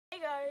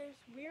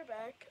guys, we are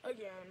back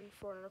again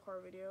for another car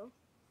video,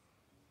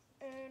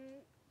 and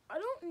I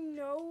don't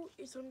know,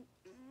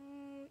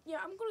 yeah,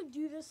 I'm gonna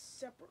do this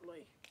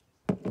separately,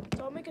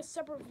 so I'll make a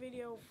separate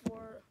video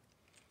for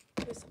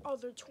this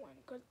other twin,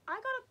 because I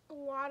got a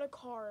lot of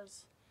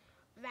cars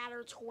that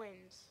are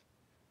twins,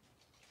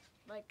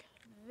 like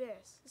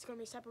this. It's gonna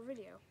be a separate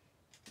video.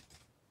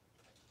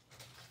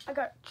 I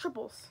got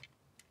triples,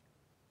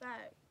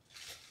 that,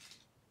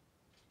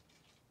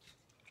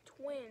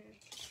 twins,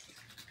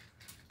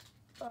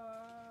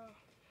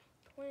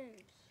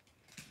 twins.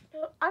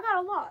 I got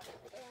a lot.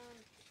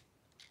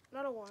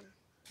 Another one.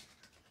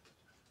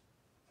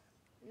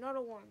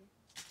 Another one.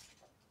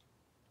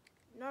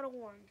 Another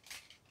one.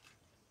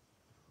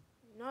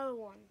 Another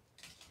one.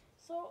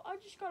 So I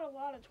just got a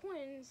lot of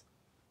twins.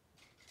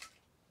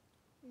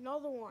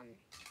 Another one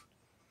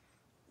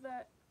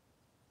that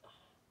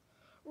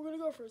we're gonna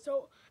go for.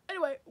 So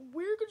anyway,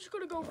 we're just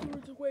gonna go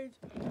through the twins.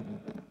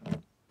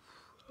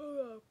 Hold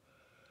up.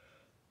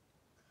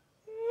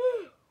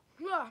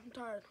 I'm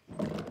tired.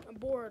 I'm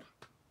bored.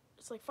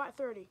 It's like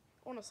 5:30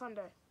 on a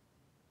Sunday.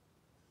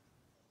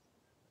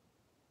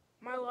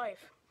 My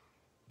life.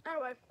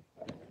 Anyway.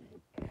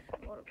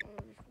 Hold up,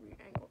 let me just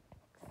re-angle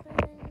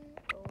thing.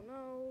 Oh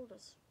no,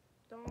 that's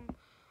dumb.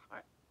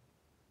 Alright.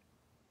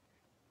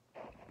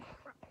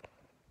 Crap.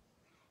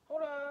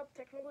 Hold up,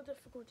 technical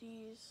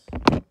difficulties.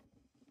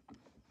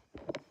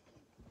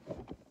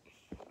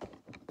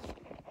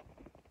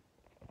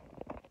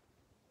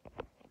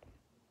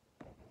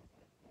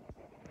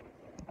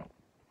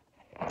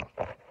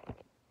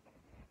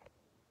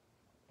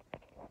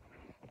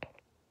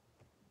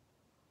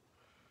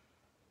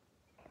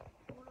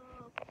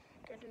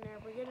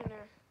 We get in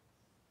there.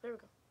 There we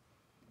go.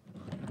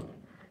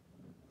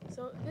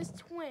 So this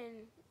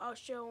twin I'll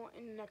show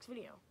in the next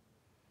video.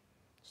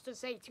 Just to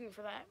stay tuned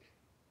for that.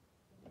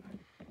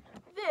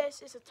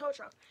 This is a tow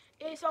truck.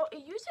 So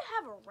it used to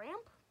have a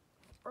ramp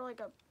or like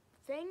a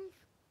thing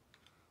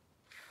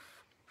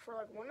for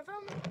like one of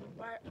them,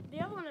 but the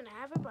other one didn't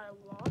have it, but I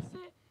lost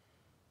it.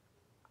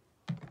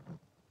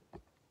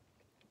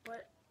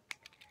 But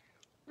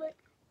like,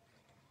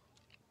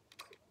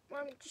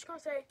 I'm just gonna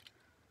say,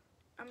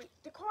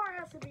 the car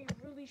has to be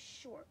really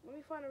short. Let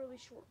me find a really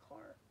short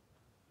car.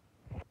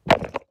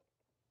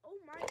 Oh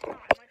my god,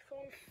 my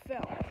phone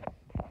fell.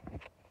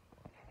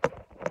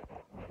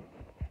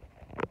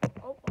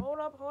 Oh, hold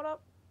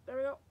up. There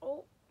we go.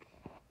 Oh.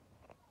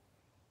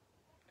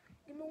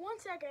 Give me 1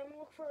 second, I'm gonna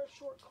look for a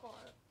short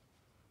car.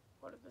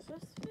 What is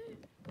this?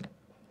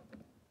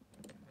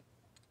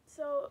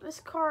 So, this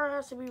car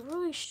has to be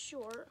really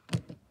short.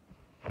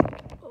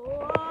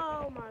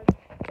 Oh my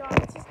god,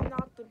 this is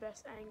not the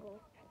best angle.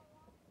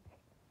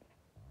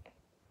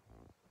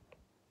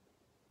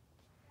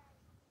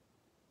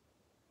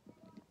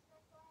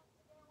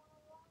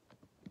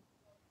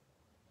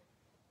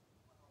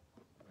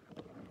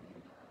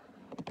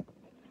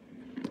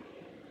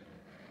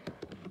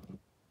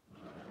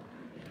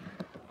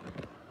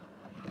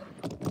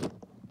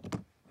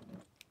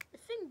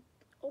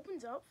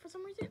 Opens up for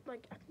some reason.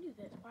 Like, I can do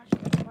this.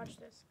 Watch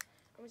this.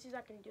 Let me see if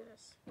I can do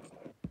this.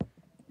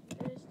 Do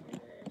this.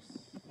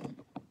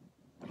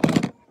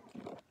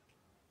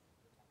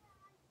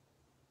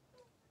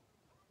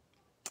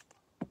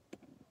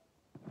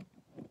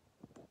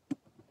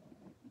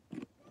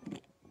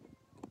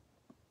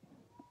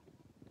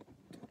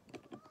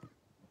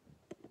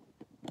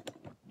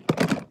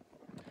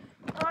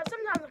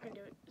 Sometimes I can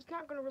do it. It's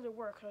not gonna really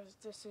work because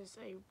this is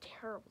a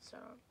terrible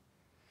setup.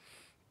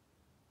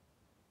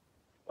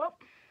 Well,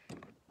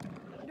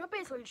 they're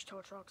basically just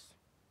tow trucks.